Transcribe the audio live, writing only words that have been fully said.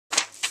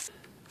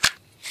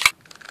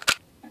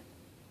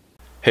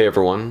Hey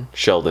everyone,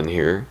 Sheldon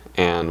here,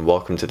 and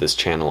welcome to this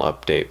channel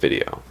update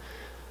video.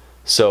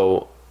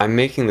 So, I'm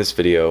making this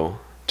video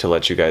to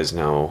let you guys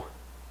know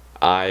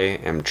I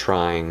am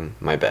trying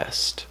my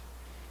best.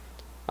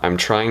 I'm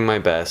trying my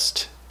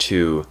best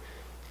to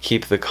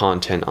keep the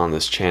content on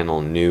this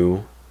channel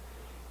new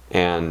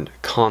and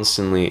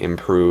constantly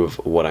improve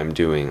what I'm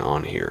doing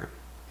on here.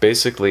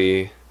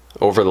 Basically,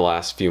 over the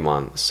last few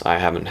months, I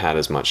haven't had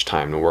as much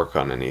time to work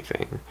on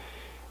anything,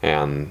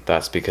 and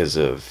that's because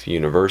of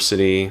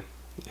university,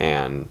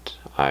 and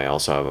I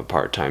also have a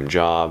part-time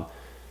job,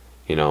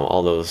 you know,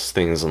 all those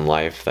things in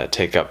life that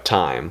take up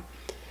time.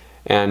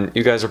 And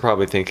you guys are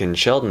probably thinking,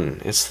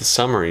 Sheldon, it's the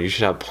summer, you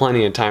should have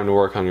plenty of time to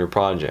work on your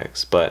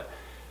projects, but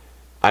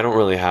I don't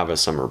really have a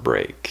summer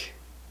break.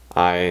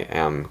 I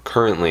am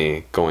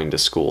currently going to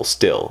school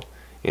still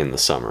in the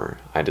summer.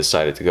 I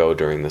decided to go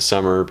during the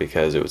summer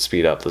because it would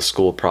speed up the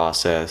school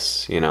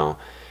process, you know,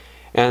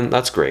 and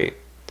that's great,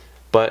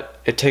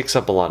 but it takes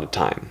up a lot of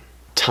time.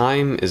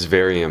 Time is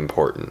very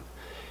important.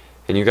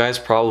 And you guys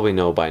probably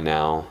know by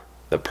now,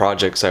 the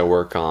projects I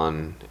work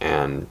on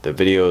and the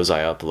videos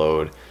I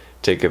upload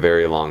take a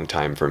very long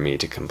time for me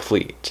to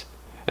complete.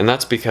 And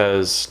that's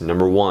because,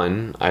 number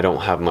one, I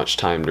don't have much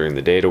time during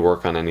the day to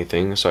work on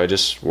anything, so I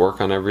just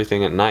work on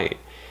everything at night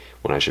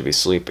when I should be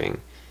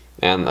sleeping.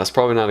 And that's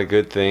probably not a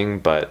good thing,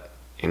 but,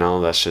 you know,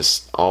 that's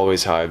just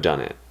always how I've done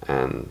it.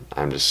 And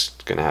I'm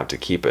just gonna have to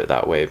keep it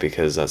that way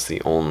because that's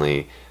the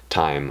only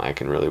time I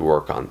can really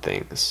work on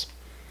things.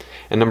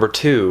 And number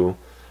two,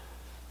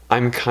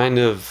 I'm kind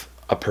of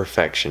a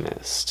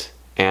perfectionist,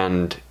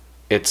 and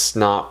it's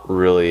not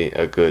really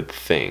a good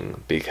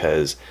thing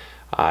because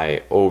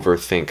I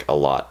overthink a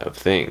lot of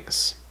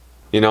things.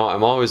 You know,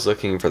 I'm always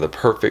looking for the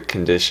perfect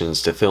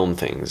conditions to film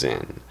things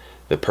in.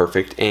 The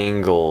perfect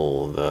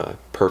angle, the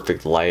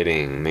perfect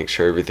lighting, make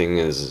sure everything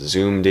is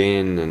zoomed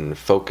in and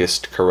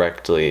focused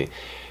correctly,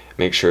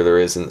 make sure there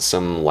isn't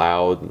some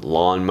loud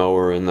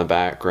lawnmower in the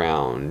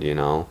background, you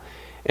know.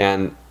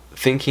 And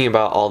thinking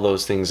about all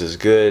those things is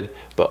good,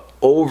 but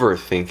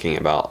overthinking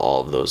about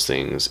all of those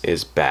things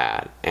is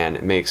bad, and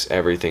it makes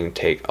everything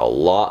take a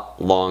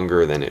lot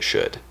longer than it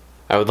should.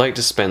 I would like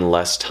to spend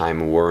less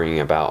time worrying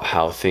about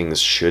how things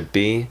should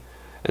be,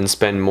 and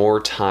spend more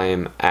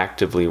time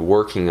actively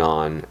working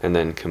on and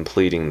then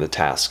completing the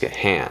task at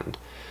hand,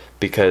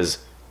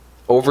 because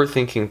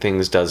overthinking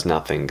things does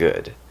nothing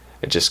good.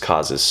 It just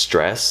causes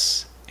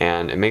stress,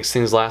 and it makes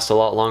things last a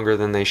lot longer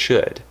than they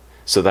should.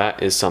 So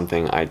that is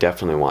something I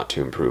definitely want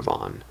to improve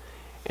on.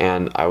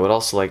 And I would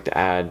also like to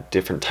add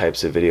different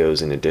types of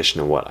videos in addition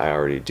to what I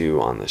already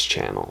do on this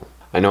channel.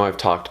 I know I've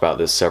talked about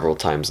this several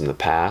times in the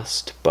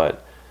past,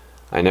 but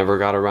I never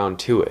got around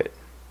to it.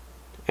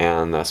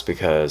 And that's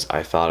because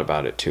I thought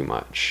about it too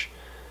much.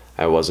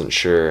 I wasn't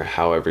sure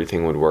how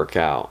everything would work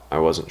out. I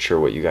wasn't sure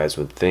what you guys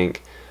would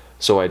think,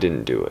 so I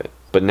didn't do it.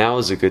 But now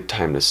is a good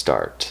time to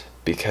start,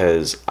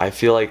 because I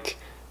feel like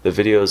the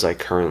videos I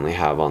currently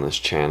have on this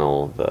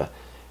channel, the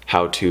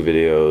how-to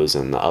videos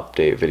and the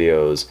update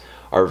videos,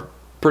 are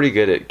pretty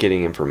good at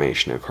getting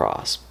information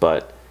across,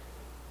 but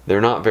they're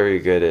not very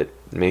good at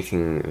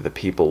making the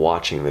people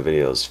watching the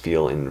videos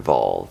feel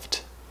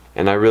involved.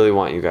 And I really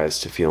want you guys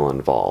to feel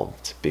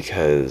involved,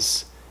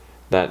 because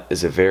that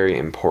is a very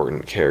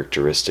important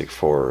characteristic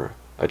for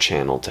a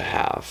channel to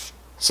have.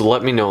 So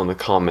let me know in the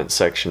comment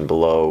section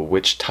below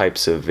which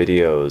types of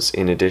videos,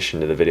 in addition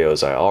to the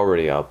videos I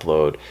already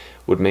upload,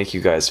 would make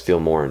you guys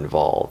feel more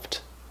involved.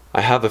 I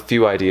have a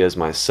few ideas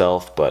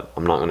myself, but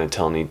I'm not going to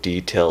tell any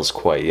details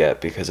quite yet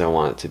because I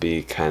want it to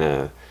be kind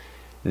of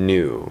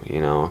new,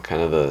 you know,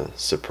 kind of a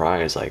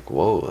surprise, like,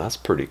 whoa, that's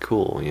pretty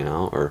cool, you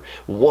know, or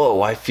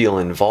whoa, I feel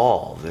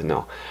involved.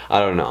 No, I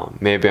don't know,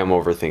 maybe I'm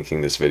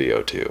overthinking this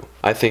video too.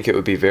 I think it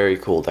would be very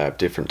cool to have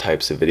different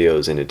types of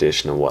videos in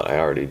addition to what I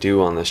already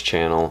do on this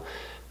channel,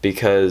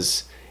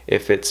 because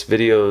if it's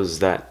videos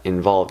that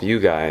involve you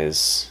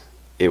guys,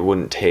 it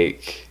wouldn't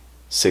take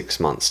 6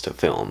 months to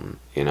film,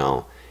 you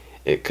know.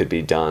 It could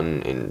be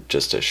done in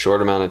just a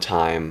short amount of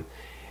time,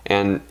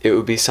 and it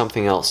would be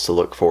something else to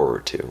look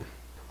forward to.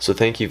 So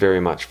thank you very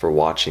much for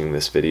watching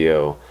this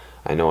video.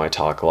 I know I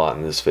talk a lot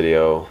in this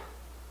video.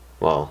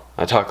 Well,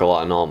 I talk a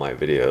lot in all my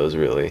videos,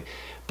 really.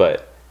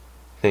 But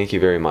thank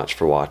you very much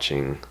for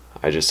watching.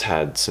 I just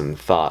had some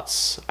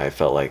thoughts I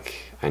felt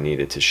like I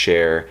needed to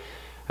share.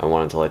 I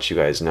wanted to let you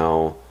guys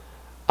know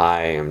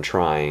I am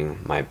trying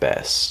my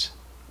best,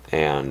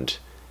 and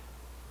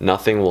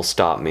nothing will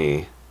stop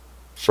me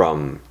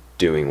from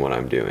doing what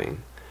I'm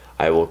doing.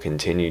 I will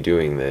continue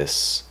doing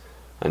this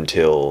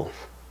until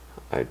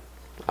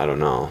I don't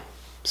know,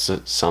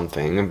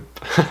 something.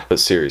 But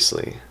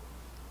seriously,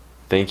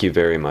 thank you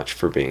very much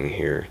for being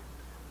here,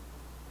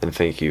 and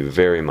thank you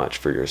very much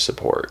for your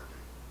support.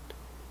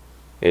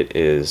 It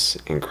is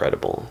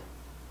incredible.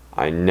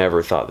 I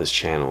never thought this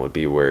channel would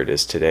be where it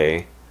is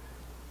today,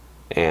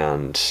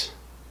 and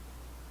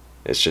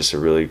it's just a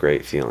really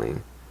great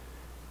feeling.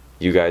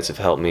 You guys have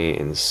helped me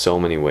in so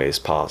many ways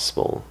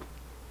possible,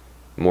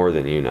 more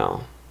than you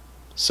know.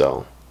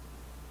 So,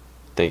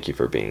 thank you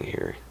for being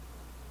here.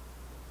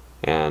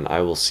 and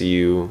I will see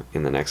you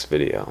in the next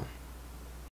video.